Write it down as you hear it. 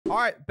All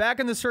right, back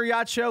in the Sir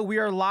Yacht Show. We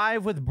are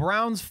live with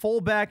Browns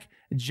fullback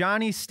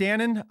Johnny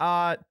Stanton.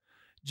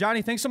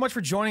 Johnny, thanks so much for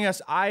joining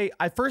us. I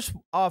first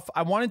off,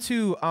 I want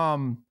to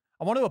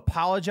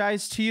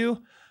apologize to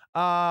you.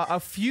 A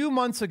few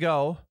months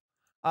ago,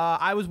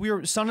 we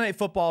were Sunday Night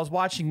Football. I was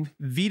watching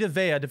Vita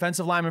Vea,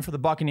 defensive lineman for the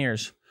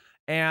Buccaneers,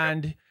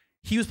 and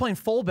he was playing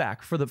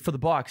fullback for the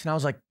Bucs, and I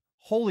was like,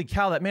 holy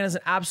cow, that man is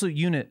an absolute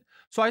unit.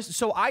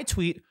 So I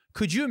tweet,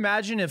 could you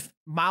imagine if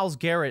Myles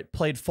Garrett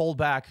played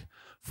fullback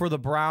for the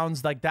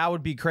Browns? Like, that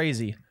would be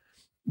crazy.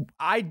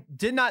 I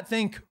did not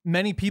think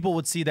many people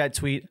would see that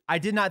tweet. I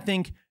did not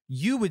think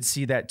you would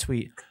see that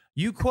tweet.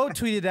 You quote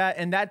tweeted that,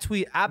 and that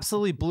tweet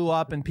absolutely blew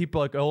up, and people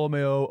are like,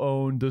 LMAO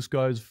owned, this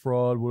guy's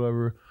fraud,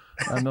 whatever.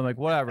 And I'm like,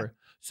 whatever.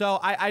 So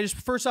I just,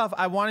 first off,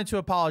 I wanted to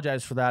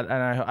apologize for that, and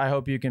I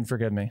hope you can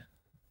forgive me.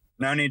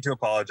 No need to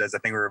apologize. I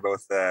think we were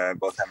both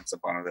having some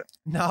fun with it.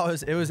 No,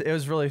 it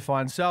was really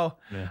fun. So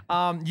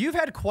you've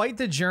had quite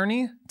the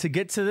journey to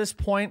get to this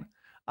point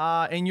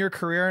in your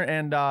career,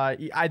 and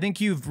I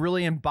think you've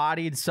really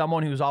embodied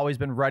someone who's always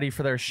been ready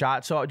for their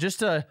shot. So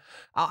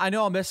I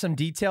know I'll miss some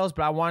details,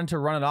 but I wanted to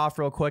run it off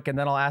real quick, and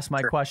then I'll ask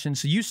my question.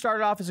 So you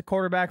started off as a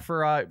quarterback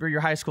for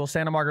your high school,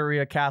 Santa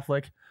Margarita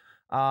Catholic.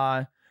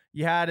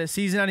 You had a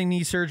season-ending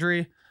knee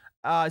surgery,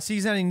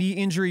 season-ending knee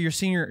injury your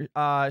senior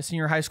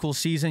high school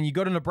season. You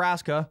go to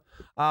Nebraska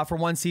for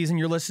one season.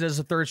 You're listed as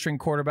a third-string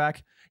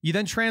quarterback. You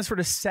then transfer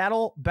to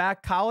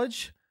Saddleback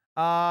College.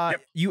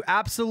 You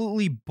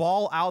absolutely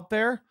ball out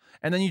there,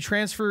 and then you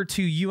transfer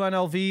to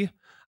UNLV.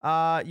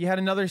 You had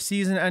another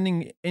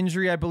season-ending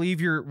injury, I believe,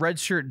 your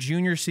redshirt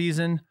junior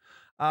season.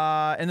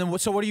 And then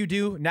so what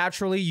do?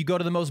 Naturally, you go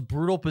to the most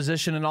brutal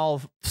position in all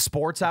of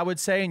sports, I would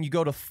say, and you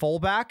go to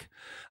fullback.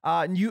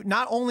 And you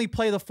not only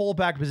play the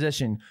fullback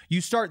position,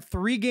 you start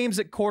 3 games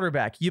at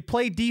quarterback. You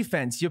play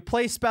defense. You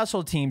play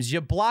special teams.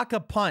 You block a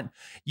punt.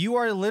 You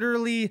are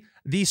literally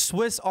the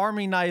Swiss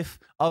Army knife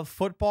of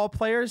football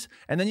players.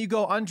 And then you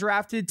go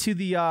undrafted to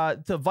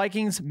the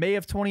Vikings, May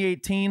of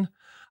 2018.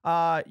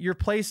 You're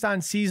placed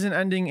on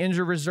season-ending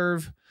injury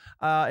reserve.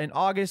 In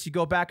August, you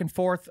go back and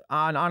forth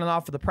on and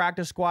off of the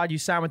practice squad. You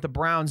sign with the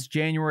Browns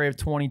January of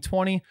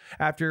 2020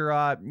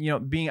 after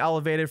being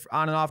elevated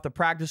on and off the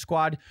practice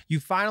squad.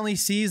 You finally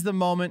seize the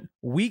moment.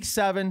 Week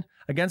 7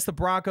 against the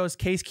Broncos,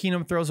 Case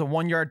Keenum throws a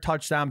 1-yard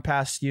touchdown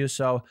pass to you.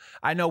 So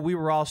I know we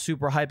were all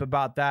super hype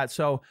about that.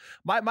 So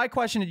my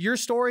question, your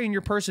story and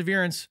your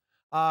perseverance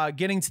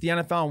getting to the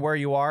NFL and where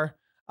you are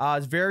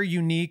is very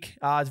unique.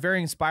 It's very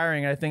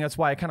inspiring. And I think that's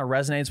why it kind of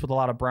resonates with a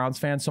lot of Browns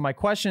fans. So my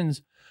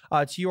questions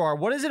to you are,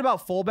 what is it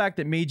about fullback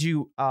that made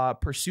you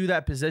pursue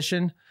that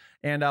position?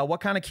 And what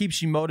kind of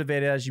keeps you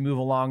motivated as you move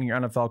along in your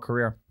NFL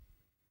career?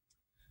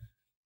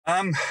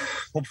 Well,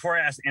 before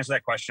I answer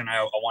that question,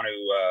 I want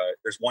to,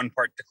 there's one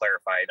part to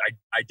clarify.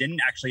 I didn't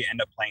actually end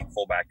up playing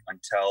fullback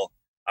until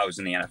I was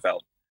in the NFL.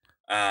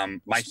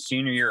 My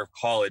senior year of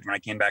college, when I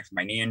came back from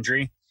my knee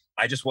injury,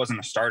 I just wasn't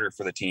a starter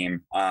for the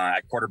team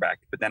at quarterback.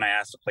 But then I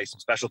asked to play some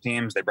special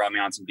teams. They brought me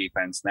on some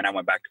defense. Then I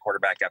went back to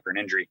quarterback after an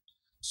injury.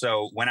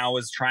 So when I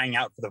was trying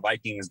out for the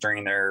Vikings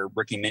during their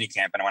rookie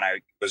minicamp, and when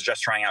I was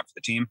just trying out for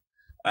the team,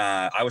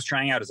 I was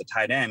trying out as a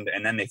tight end,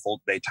 and then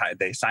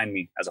they signed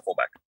me as a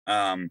fullback.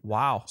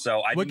 Wow.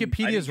 So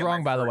Wikipedia is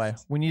wrong, by the way.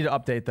 We need to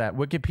update that.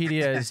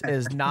 Wikipedia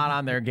is not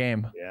on their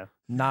game. Yeah.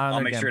 Not on I'll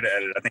their make game. sure to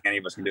edit. I think any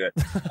of us can do it.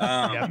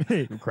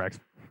 Yeah, correct.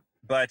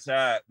 But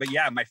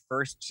yeah, my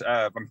first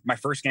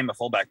game of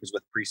fullback was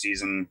with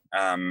preseason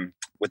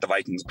with the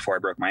Vikings before I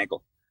broke my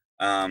ankle.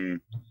 But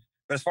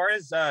as far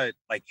as to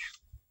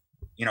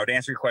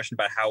answer your question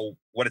about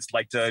what it's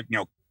like to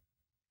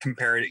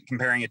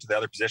comparing it to the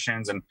other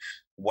positions and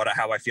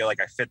how I feel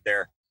like I fit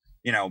there,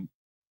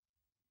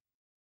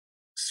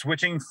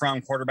 switching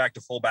from quarterback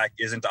to fullback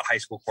isn't a high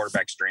school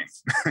quarterback's dream.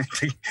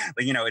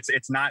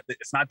 It's not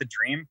the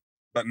dream,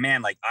 but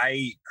man,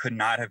 I could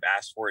not have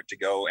asked for it to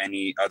go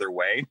any other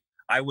way.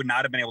 I would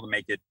not have been able to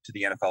make it to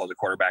the NFL as a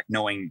quarterback,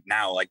 knowing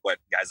now what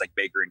guys like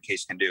Baker and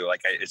Case can do.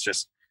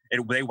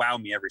 They wow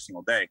me every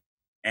single day.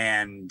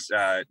 And,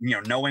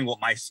 knowing what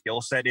my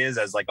skill set is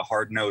as a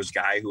hard-nosed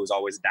guy who was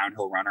always a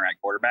downhill runner at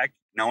quarterback,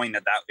 knowing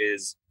that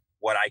is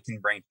what I can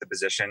bring to the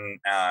position,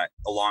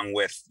 along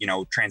with,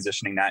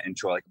 transitioning that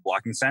into a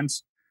blocking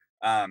sense.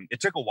 It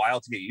took a while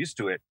to get used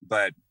to it,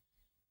 but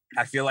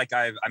I feel like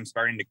I'm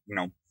starting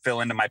to,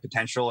 fill into my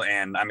potential,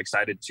 and I'm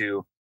excited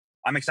to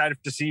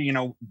see,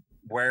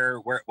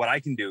 what I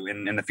can do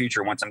in the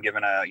future once I'm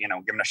given a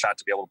shot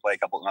to be able to play a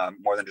couple,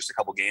 more than just a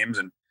couple games.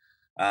 And,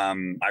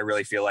 I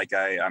really feel like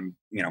I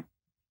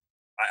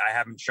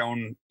haven't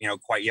shown,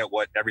 quite yet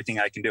everything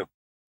I can do.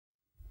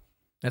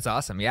 That's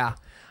awesome. Yeah.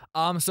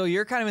 So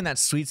you're kind of in that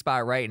sweet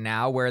spot right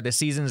now where the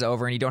season's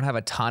over and you don't have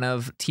a ton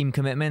of team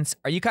commitments.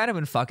 Are you kind of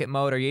in fuck it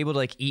mode? Are you able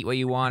to eat what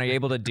you want? Are you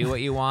able to do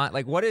what you want?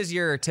 What does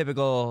your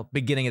typical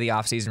beginning of the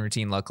off season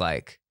routine look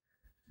like?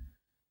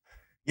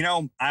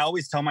 I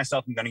always tell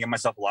myself I'm going to give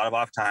myself a lot of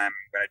off time.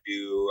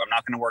 I'm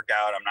not going to work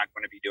out. I'm not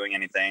going to be doing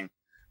anything.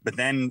 But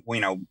then,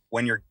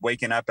 when you're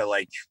waking up at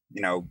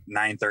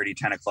 9:30,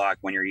 10 o'clock,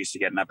 when you're used to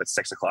getting up at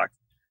 6 o'clock,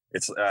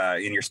 it's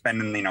and you're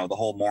spending, you know, the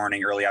whole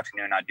morning, early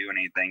afternoon, not doing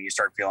anything, you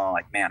start feeling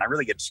like, man, I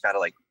really just got to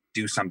like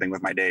do something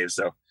with my days.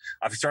 So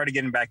I've started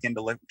getting back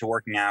into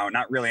working out,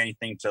 not really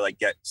anything to like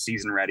get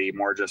season ready,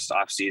 more just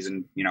off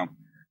season, you know,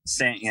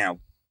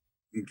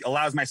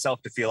 allows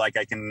myself to feel like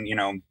I can, you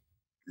know,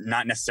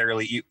 not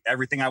necessarily eat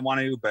everything I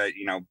want to, but,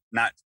 you know,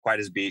 not quite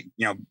as be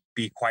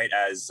quite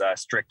as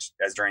strict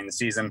as during the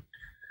season.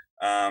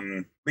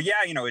 But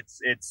yeah, you know,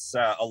 it's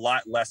a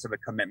lot less of a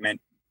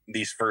commitment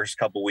these first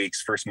couple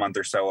weeks, first month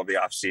or so of the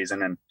off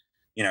season. And,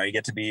 you know, you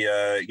get to be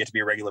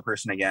a regular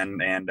person again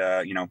and,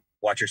 you know,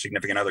 watch your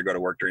significant other go to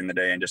work during the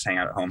day and just hang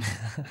out at home.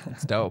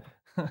 That's dope.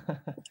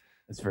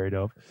 That's very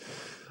dope.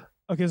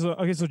 Okay,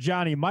 so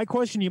Johnny, my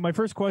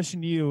first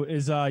question to you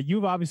is,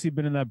 you've obviously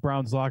been in that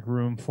Browns locker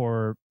room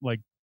for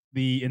like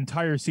the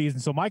entire season.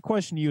 So my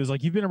question to you is,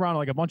 like, you've been around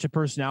like a bunch of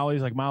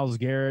personalities like Myles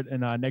Garrett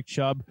and Nick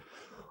Chubb.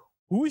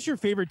 Who is your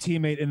favorite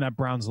teammate in that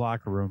Browns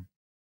locker room?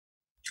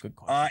 Good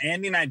question.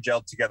 Andy and I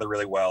gelled together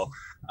really well.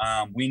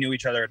 We knew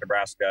each other at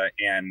Nebraska,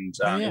 and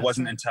it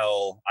wasn't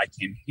until I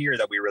came here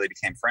that we really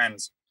became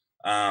friends.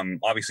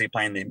 Obviously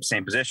playing the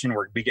same position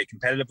where we get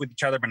competitive with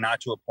each other, but not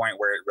to a point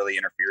where it really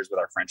interferes with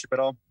our friendship at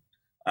all.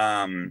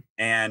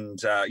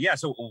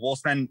 So we'll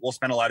spend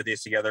a lot of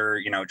days together,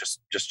 you know,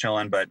 just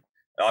chilling. But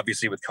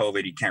obviously with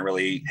COVID, you can't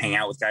really hang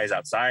out with guys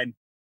outside.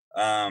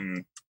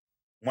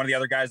 One of the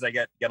other guys I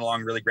get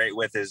along really great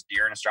with is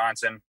Dearness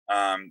Johnson.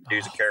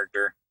 Dude's a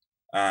character.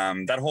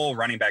 That whole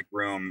running back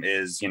room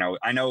is, you know,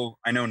 I know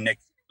Nick,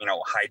 you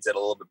know, hides it a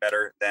little bit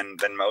better than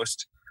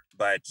most,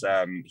 but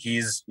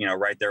he's, you know,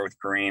 right there with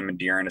Kareem and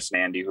Dearness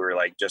and Andy, who are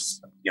like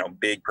just, you know,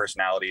 big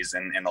personalities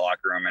in the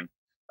locker room.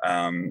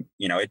 And,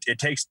 you know, it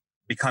takes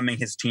becoming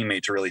his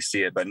teammate to really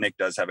see it, but Nick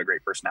does have a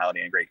great personality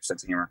and a great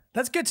sense of humor.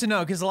 That's good to know,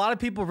 because a lot of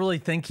people really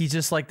think he's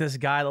just like this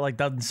guy that like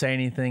doesn't say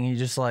anything. He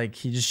just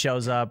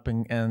shows up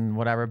and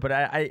whatever. But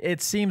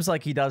it seems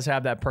like he does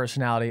have that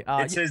personality.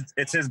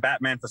 It's his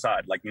Batman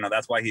facade. Like, you know,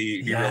 that's why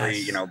he really,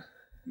 you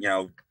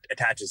know,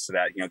 attaches to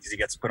that, you know, because he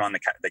gets to put on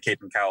the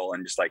cape and cowl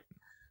and just like,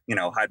 you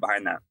know, hide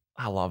behind that.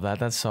 I love that.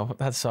 That's so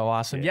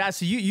awesome. Yeah.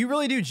 So you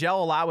really do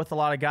gel a lot with a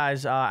lot of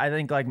guys. I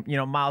think like, you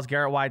know, Myles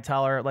Garrett, Wyatt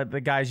Teller, like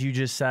the guys you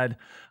just said.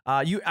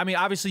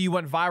 Obviously you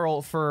went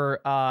viral for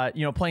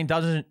you know, playing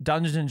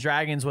Dungeons and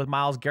Dragons with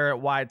Myles Garrett,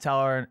 Wyatt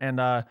Teller, and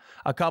a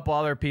couple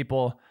other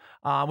people.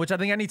 Which I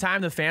think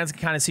anytime the fans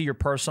can kind of see your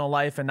personal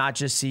life and not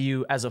just see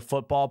you as a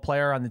football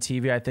player on the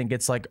TV, I think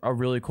it's like a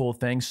really cool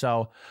thing.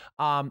 So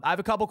I have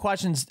a couple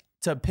questions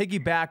to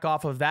piggyback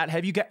off of that.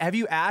 Have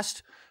you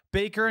asked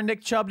Baker and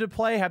Nick Chubb to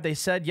play? Have they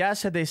said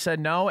yes? Have they said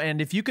no?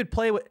 And if you could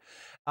play with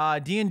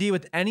D&D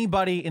with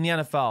anybody in the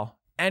NFL,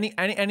 any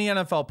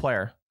NFL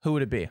player, who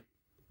would it be?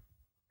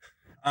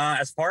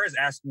 As far as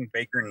asking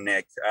Baker and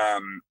Nick,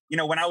 you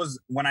know, when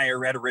I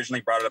had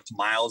originally brought it up to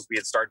Myles, we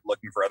had started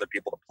looking for other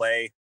people to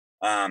play.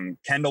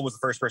 Kendall was the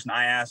first person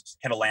I asked,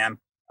 Kendall Lamb,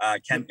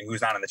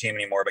 who's not on the team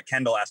anymore, but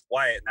Kendall asked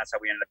Wyatt, and that's how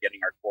we ended up getting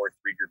our core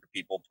 3 group of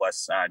people,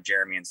 plus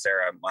Jeremy and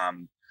Sarah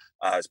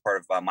as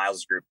part of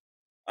Myles' group.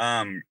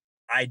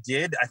 I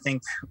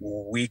think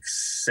week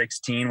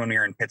 16 when we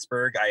were in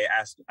Pittsburgh, I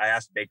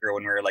asked Baker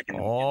when we were like in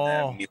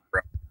the meet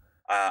room.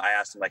 I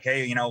asked him like,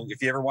 hey, you know,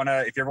 if you ever want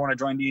to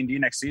join D&D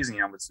next season,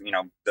 you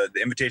know, the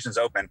invitation's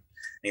open. And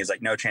he's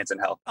like, no chance in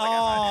hell.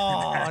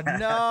 Like,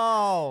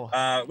 no.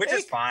 Which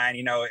is fine.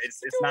 You know,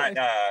 it's not,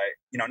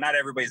 you know, not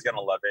everybody's going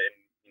to love it.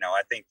 And, you know,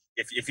 I think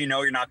if you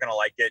know, you're not going to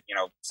like it, you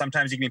know,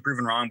 sometimes you can be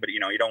proven wrong, but you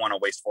know, you don't want to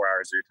waste 4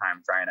 hours of your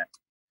time trying it.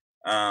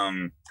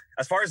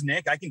 As far as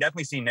Nick, I can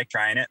definitely see Nick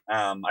trying it.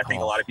 I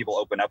think a lot of people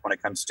open up when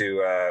it comes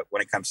to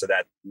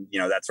that,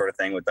 you know, that sort of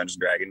thing with Dungeons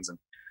and Dragons. And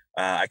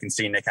I can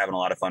see Nick having a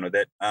lot of fun with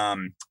it.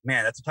 Man,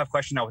 that's a tough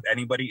question now with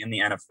anybody in the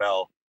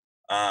NFL.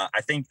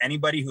 I think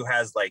anybody who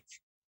has like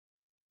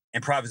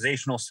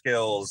improvisational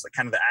skills,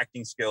 kind of the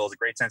acting skills, a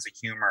great sense of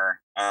humor.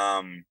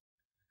 I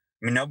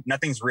mean,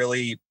 nothing's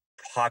really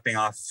popping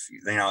off,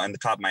 you know, in the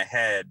top of my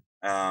head.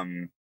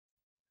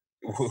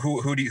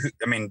 Who do you?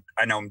 I mean,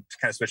 I know I'm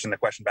kind of switching the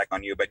question back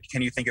on you, but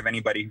can you think of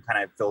anybody who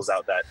kind of fills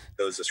out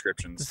those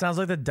descriptions? It sounds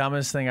like the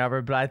dumbest thing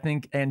ever, but I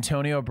think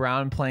Antonio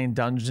Brown playing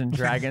Dungeons and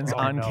Dragons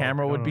on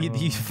camera would be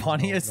the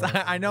funniest.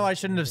 I know I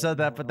shouldn't have said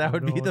that, but that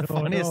would be the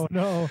funniest.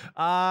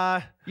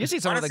 You see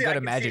someone with a good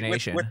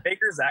imagination.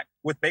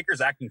 With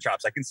Baker's acting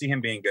chops, I can see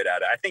him being good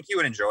at it. I think he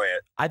would enjoy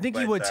it. I think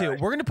he would too.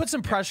 We're gonna put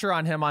some pressure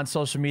on him on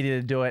social media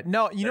to do it.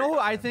 No, you know who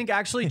I think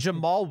actually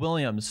Jamal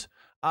Williams.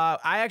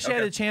 I actually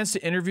had a chance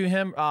to interview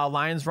him,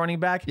 Lions running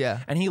back. Yeah.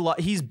 And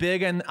he's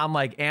big on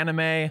like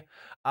anime.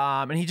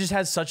 And he just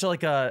has such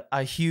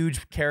a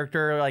huge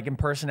character, like in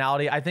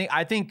personality. I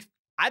think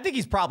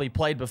he's probably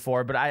played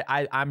before, but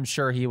I'm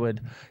sure he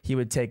would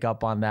take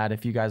up on that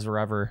if you guys were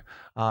ever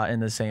in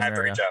the same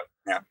area. Reach out.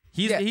 Yeah.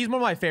 He's one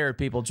of my favorite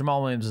people.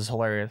 Jamal Williams is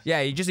hilarious.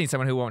 Yeah, you just need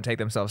someone who won't take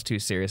themselves too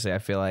seriously, I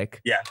feel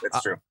like. Yeah,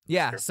 that's true.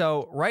 Yeah,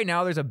 so right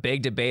now there's a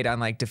big debate on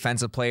like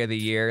defensive player of the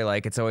year.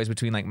 Like it's always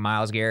between like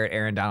Myles Garrett,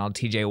 Aaron Donald,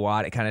 TJ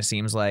Watt. It kind of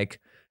seems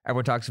like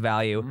everyone talks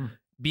value.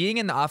 being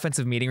in the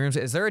offensive meeting rooms,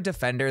 is there a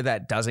defender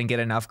that doesn't get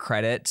enough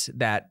credit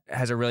that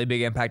has a really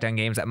big impact on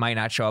games that might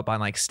not show up on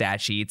like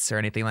stat sheets or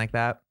anything like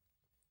that?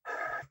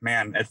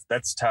 Man,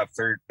 that's tough.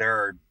 There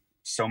are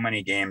so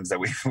many games that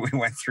we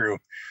went through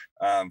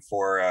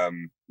for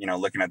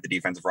looking at the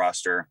defensive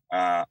roster.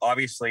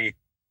 Obviously,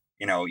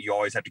 you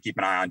always have to keep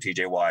an eye on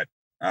TJ Watt.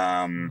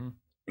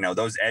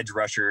 Those edge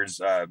rushers,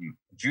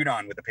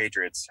 Judon with the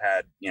Patriots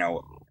had, a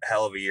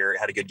hell of a year,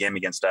 had a good game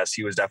against us.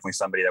 He was definitely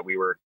somebody that we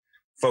were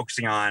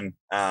focusing on.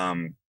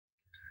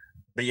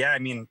 But yeah, I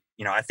mean,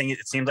 I think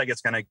it seems like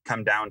it's going to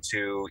come down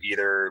to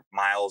either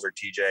Miles or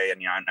TJ.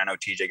 And, I know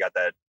TJ got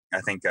that,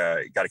 I think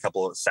got a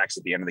couple of sacks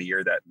at the end of the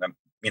year that,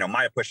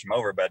 might have pushed him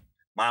over, but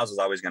Miles is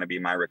always going to be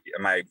my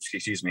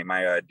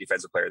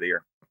defensive player of the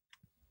year.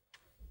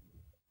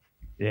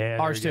 Yeah.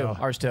 Ours too.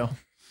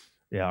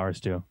 Yeah, ours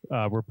too.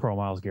 We're pro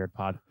Miles Garrett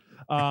pod.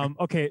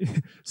 Okay,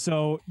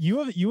 so you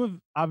have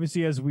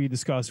obviously, as we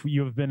discussed,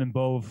 you have been in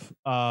both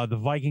the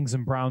Vikings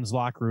and Browns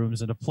locker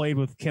rooms and have played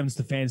with Kim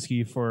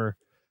Stefanski for,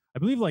 I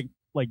believe, like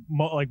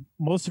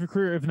most of your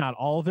career, if not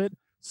all of it.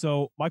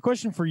 So my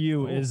question for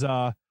you is,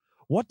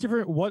 what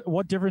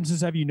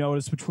differences have you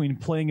noticed between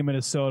playing in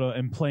Minnesota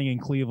and playing in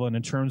Cleveland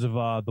in terms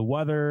of the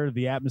weather,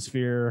 the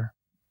atmosphere?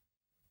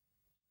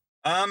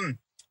 I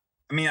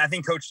mean, I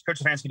think Coach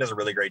Stefanski does a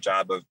really great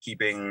job of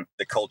keeping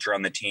the culture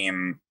on the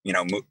team,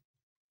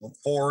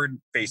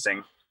 forward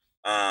facing,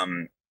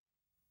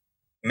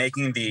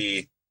 making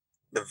the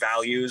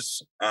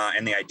values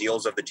and the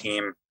ideals of the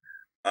team,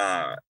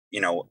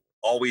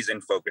 always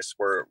in focus.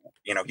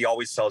 He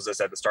always tells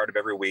us at the start of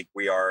every week,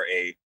 we are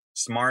a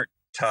smart,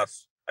 tough,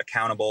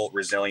 accountable,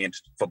 resilient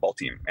football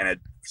team. And it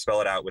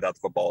spell it out without the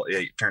football.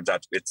 It turns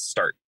out it's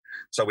START.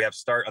 So we have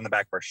START on the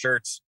back of our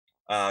shirts.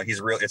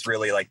 It's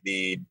really like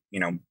the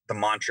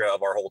mantra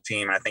of our whole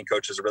team. And I think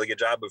Coach does a really good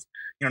job of,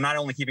 not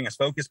only keeping us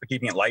focused, but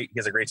keeping it light. He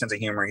has a great sense of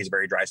humor. He's a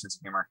very dry sense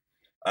of humor.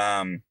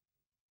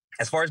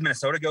 As far as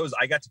Minnesota goes,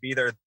 I got to be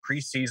there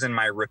preseason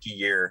my rookie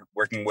year,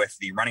 working with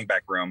the running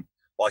back room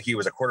while he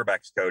was a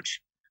quarterbacks coach.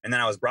 And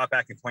then I was brought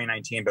back in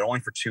 2019, but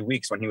only for 2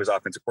 weeks when he was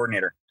offensive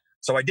coordinator.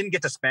 So I didn't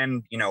get to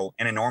spend, an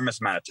enormous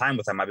amount of time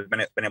with him. I've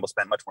been able to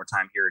spend much more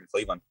time here in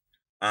Cleveland.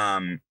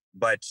 I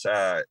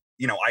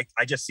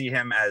just see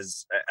him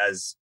as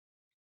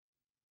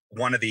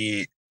one of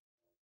the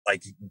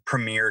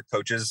premier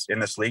coaches in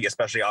this league,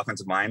 especially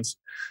offensive minds.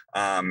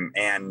 I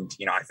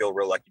feel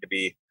real lucky to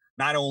be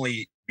not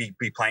only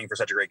be playing for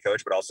such a great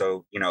coach, but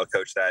also, a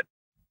coach that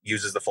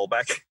uses the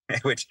fullback,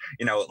 which,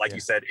 you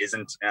said,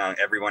 isn't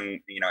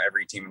everyone,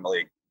 every team in the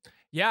league.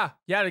 Yeah.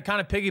 To kind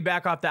of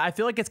piggyback off that, I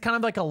feel like it's kind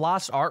of like a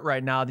lost art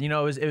right now. It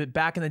was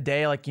back in the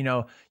day,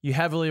 you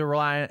heavily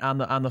rely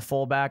on the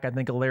fullback. I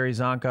think of Larry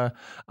Zonka.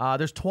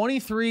 There's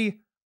 23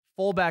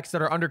 fullbacks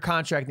that are under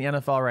contract in the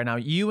NFL right now.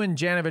 You and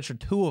Janovich are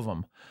two of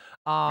them.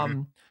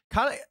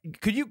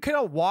 Could you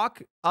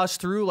walk us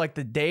through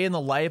the day in the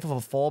life of a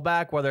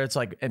fullback, whether it's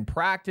in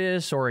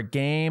practice or a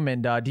game?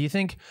 And do you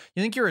think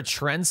you're a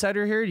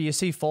trendsetter here? Do you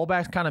see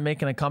fullbacks kind of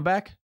making a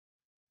comeback?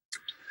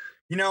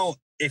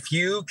 If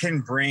you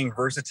can bring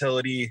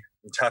versatility,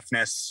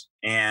 toughness,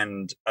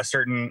 and a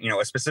certain,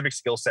 a specific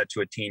skill set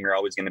to a team, you're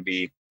always going to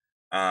be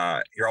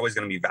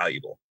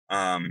valuable.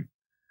 I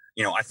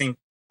think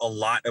a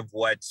lot of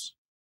what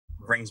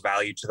brings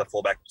value to the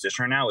fullback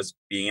position right now is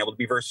being able to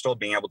be versatile,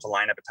 being able to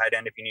line up a tight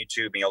end if you need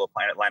to, being able to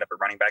line up a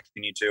running back if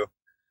you need to.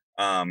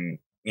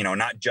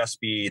 Not just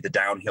be the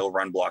downhill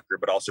run blocker,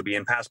 but also be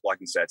in pass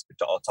blocking sets, but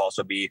to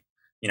also be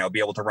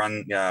able to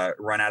run out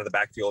of the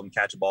backfield and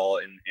catch a ball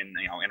in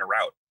a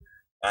route.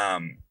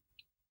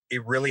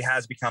 It really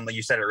has become, like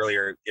you said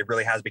earlier, it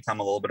really has become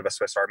a little bit of a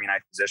Swiss Army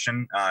knife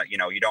position.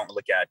 You don't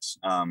look at,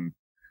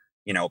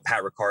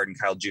 Pat Ricard and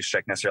Kyle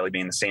Juszczyk necessarily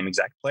being the same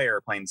exact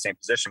player playing the same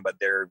position, but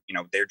they're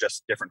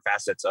just different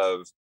facets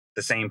of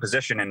the same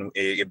position. And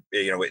it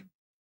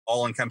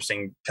all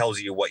encompassing tells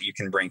you what you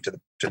can bring to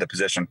the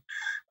position.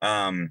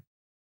 I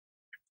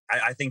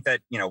think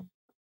that,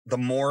 the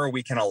more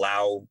we can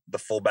allow the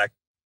fullback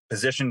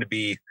position to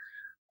be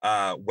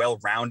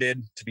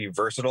well-rounded, to be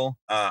versatile,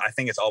 I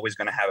think it's always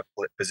going to have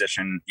a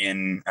position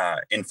in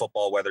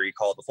football, whether you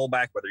call it the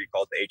fullback, whether you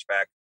call it the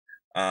H-back,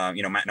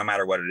 no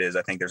matter what it is.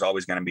 I think there's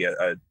always going to be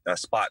a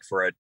spot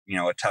for a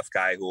tough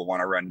guy who will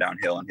want to run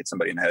downhill and hit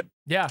somebody in the head.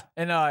 Yeah.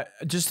 And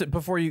just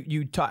before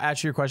you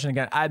ask your question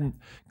again, I'm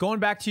going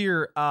back to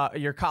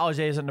your college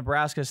days at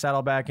Nebraska,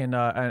 Saddleback, and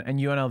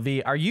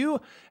UNLV.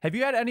 Have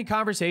you had any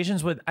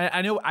conversations with,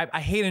 I know I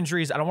hate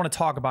injuries. I don't want to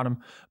talk about them,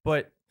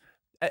 but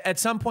at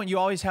some point you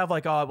always have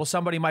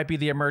somebody might be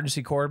the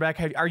emergency quarterback.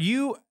 Are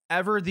you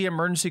ever the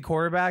emergency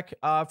quarterback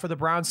for the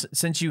Browns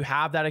since you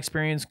have that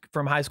experience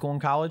from high school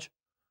and college?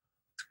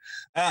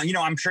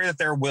 I'm sure that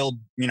there will,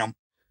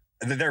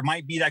 there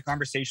might be that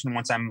conversation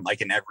once I'm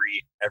an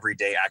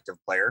everyday active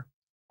player.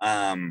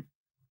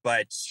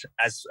 But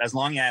as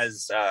long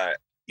as,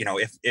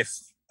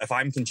 if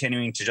I'm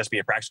continuing to just be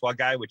a practice squad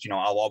guy, which,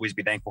 I'll always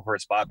be thankful for a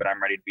spot, but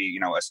I'm ready to be,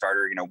 a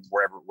starter,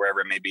 wherever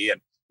it may be.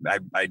 And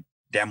I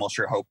damn well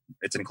sure hope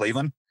it's in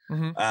Cleveland.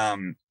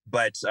 Mm-hmm.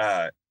 But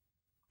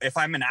if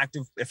I'm an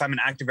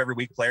active every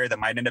week player, that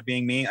might end up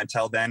being me.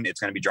 Until then, it's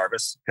going to be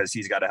Jarvis because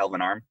he's got a hell of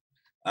an arm.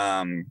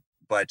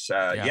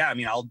 Yeah, I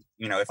mean,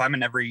 if I'm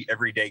an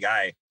everyday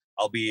guy,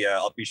 I'll be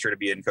sure to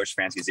be in Coach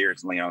Fancy's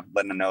ears,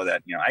 letting them know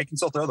that, I can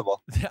still throw the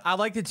ball. I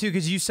liked it too,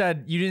 because you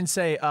said, you didn't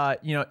say,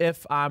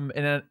 if I'm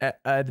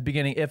at the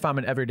beginning, if I'm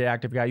an everyday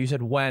active guy. You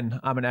said when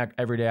I'm an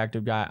everyday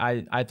active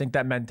guy. I think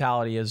that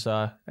mentality is,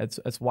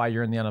 it's why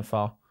you're in the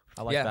NFL.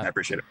 I like that. I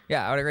appreciate it.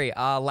 Yeah, I would agree.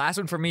 Last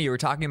one for me, you were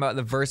talking about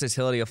the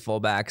versatility of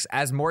fullbacks.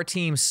 As more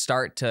teams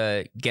start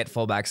to get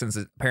fullbacks, since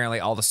apparently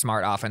all the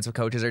smart offensive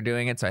coaches are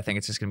doing it, so I think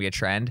it's just going to be a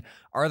trend.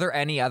 Are there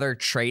any other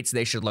traits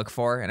they should look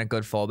for in a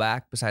good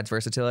fullback besides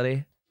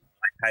versatility?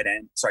 Tight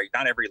end. Sorry,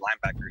 not every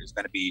linebacker is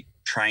going to be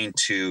trying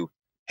to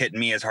hit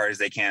me as hard as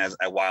they can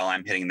while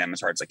I'm hitting them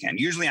as hard as I can.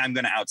 Usually I'm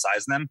going to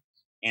outsize them,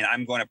 and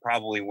I'm going to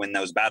probably win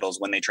those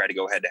battles when they try to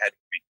go head to head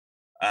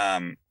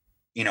with me.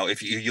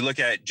 If you look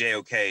at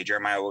JOK,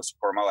 Jeremiah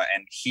Owusu-Koramoah,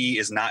 and he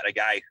is not a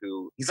guy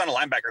he's not a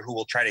linebacker who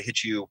will try to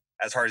hit you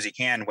as hard as he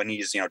can when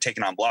he's,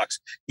 taking on blocks.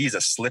 He's a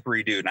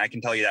slippery dude. And I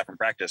can tell you that from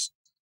practice.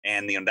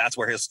 And, that's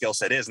where his skill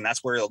set is. And that's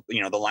where,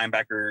 the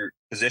linebacker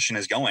position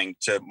is going,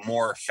 to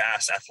more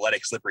fast,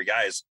 athletic, slippery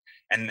guys.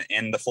 And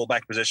the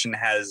fullback position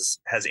has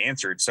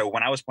answered. So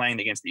when I was playing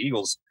against the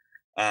Eagles,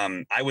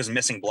 I was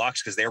missing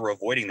blocks because they were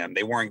avoiding them.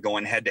 They weren't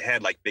going head to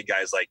head like big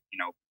guys like,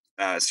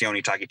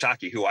 Sione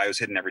Takitaki, who I was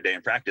hitting every day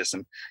in practice.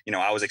 And,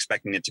 I was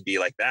expecting it to be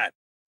like that.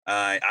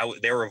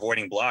 They were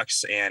avoiding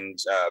blocks. And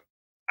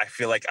I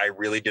feel like I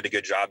really did a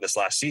good job this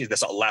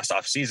last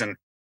off season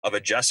of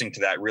adjusting to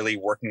that, really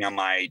working on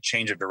my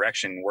change of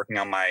direction, working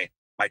on my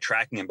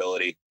tracking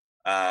ability,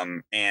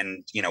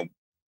 and,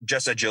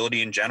 just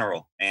agility in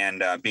general.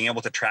 And being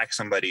able to track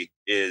somebody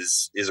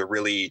is a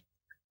really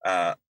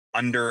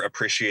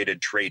underappreciated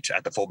trait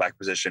at the fullback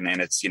position. And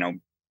it's,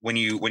 when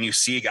you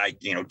see a guy,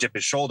 dip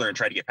his shoulder and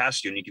try to get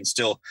past you, and you can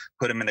still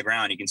put him in the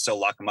ground, you can still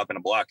lock him up in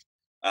a block.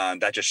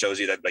 That just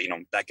shows you that,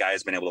 that guy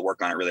has been able to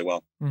work on it really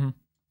well. Mm-hmm.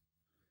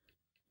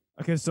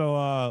 Okay,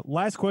 so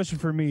last question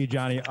for me,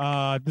 Johnny.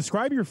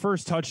 Describe your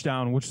first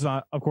touchdown, which is,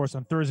 of course,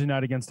 on Thursday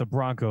night against the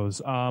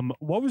Broncos.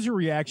 What was your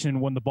reaction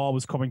when the ball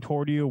was coming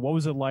toward you? What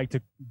was it like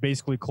to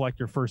basically collect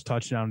your first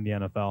touchdown in the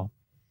NFL?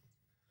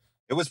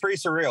 It was pretty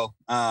surreal.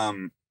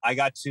 I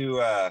got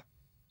to,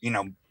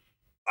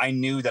 I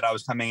knew that I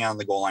was coming out on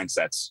the goal line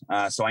sets.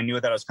 So I knew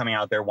that I was coming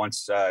out there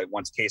once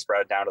Case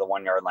brought it down to the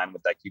 1 yard line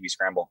with that QB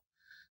scramble.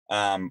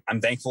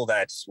 I'm thankful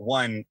that,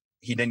 one,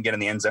 he didn't get in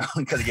the end zone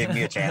because he gave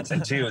me a chance.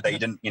 And two, that he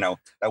didn't,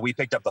 that we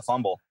picked up the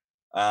fumble.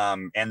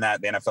 And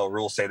that the NFL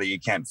rules say that you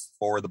can't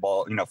forward the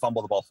ball,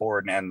 fumble the ball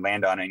forward and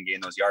land on it and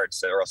gain those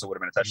yards, or else it would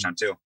have been a touchdown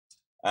too.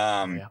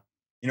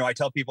 I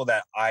tell people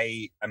that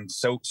I am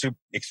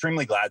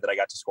extremely glad that I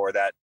got to score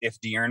that. If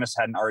Dearness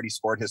hadn't already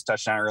scored his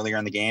touchdown earlier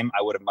in the game,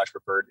 I would have much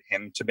preferred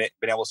him to been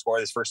able to score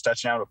his first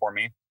touchdown before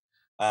me.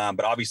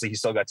 But obviously he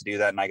still got to do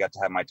that, and I got to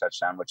have my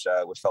touchdown, which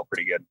felt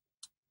pretty good.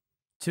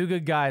 Two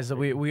good guys that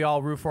we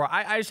all root for.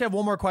 I just have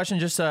one more question,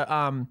 just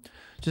to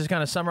just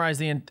kind of summarize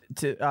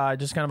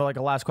just kind of like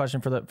a last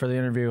question for the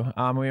interview.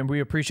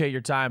 We appreciate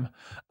your time.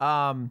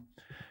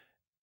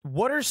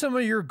 What are some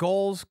of your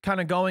goals kind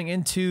of going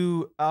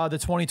into the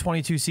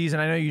 2022 season?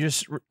 I know you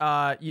just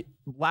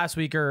last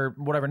week or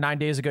whatever, 9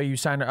 days ago, you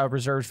signed a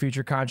reserved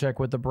future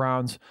contract with the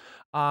Browns.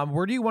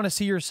 Where do you want to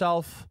see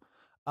yourself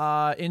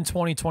in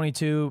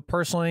 2022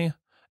 personally?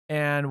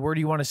 And where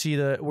do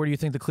you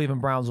think the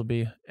Cleveland Browns will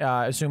be,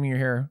 assuming you're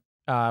here,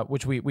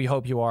 which we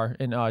hope you are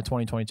in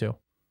 2022?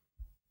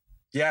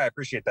 Yeah, I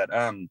appreciate that.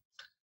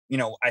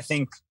 I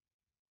think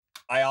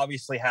I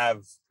obviously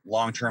have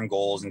long-term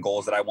goals and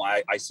goals that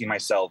I see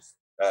myself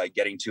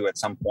getting to at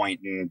some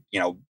point, and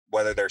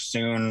whether they're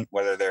soon,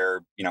 whether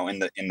they're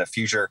in the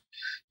future,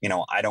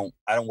 I don't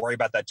worry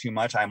about that too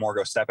much. I more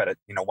go step at it,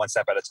 one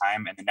step at a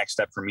time, and the next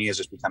step for me is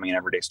just becoming an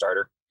everyday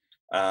starter.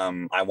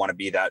 I want to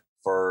be that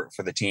for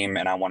the team,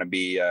 and I want to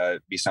be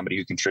somebody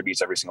who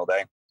contributes every single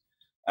day.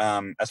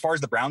 As far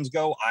as the Browns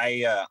go,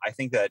 I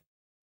think that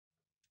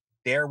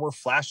there were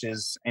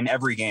flashes in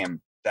every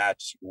game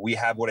that we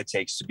have what it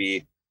takes to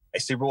be a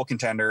Super Bowl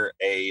contender,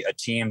 a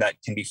team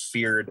that can be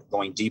feared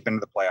going deep into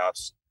the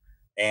playoffs.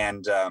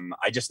 And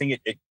I just think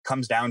it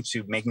comes down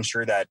to making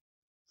sure that,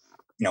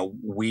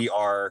 we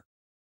are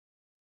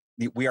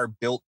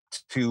built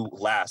to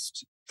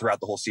last throughout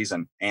the whole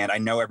season. And I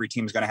know every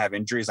team is going to have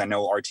injuries. I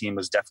know our team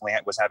was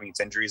having its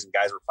injuries, and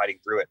guys were fighting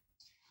through it.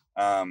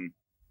 And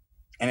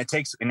it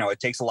takes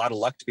a lot of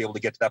luck to be able to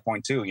get to that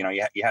point too.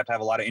 You have to have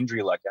a lot of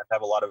injury luck. You have to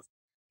have a lot of,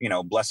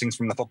 blessings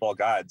from the football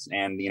gods.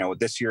 And,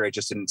 this year it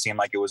just didn't seem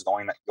like it was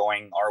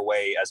going our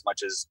way as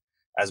much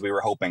as we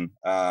were hoping.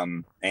 I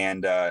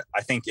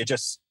think it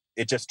just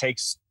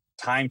takes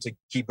time to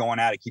keep going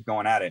at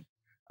it.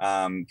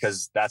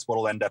 Because that's what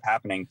will end up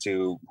happening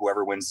to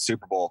whoever wins the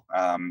Super Bowl.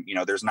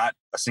 There's not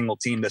a single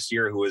team this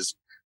year who is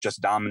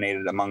just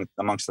dominated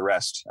amongst the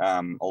rest.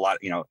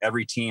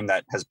 Every team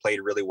that has played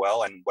really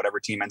well, and whatever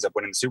team ends up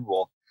winning the Super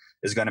Bowl,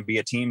 is going to be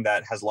a team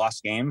that has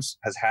lost games,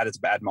 has had its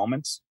bad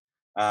moments,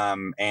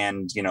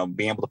 And, you know,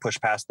 being able to push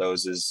past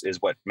those is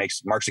what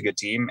marks a good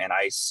team. And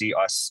I see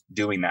us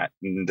doing that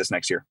in this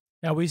next year.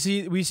 Yeah, we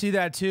see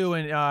that too,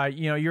 and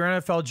you know, your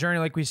NFL journey,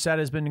 like we said,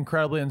 has been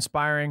incredibly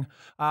inspiring.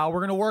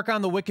 We're gonna work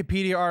on the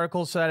Wikipedia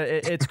article so that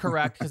it's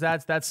correct, because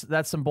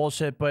that's some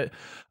bullshit. But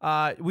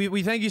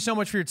we thank you so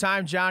much for your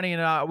time, Johnny,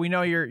 and we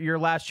know your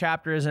last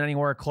chapter isn't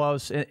anywhere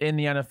close in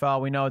the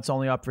NFL. We know it's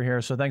only up for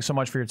here. So thanks so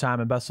much for your time,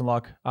 and best of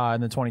luck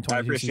in the 2020 I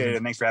appreciate season.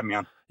 it. Thanks for having me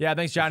on. Yeah,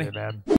 thanks, Johnny. Man.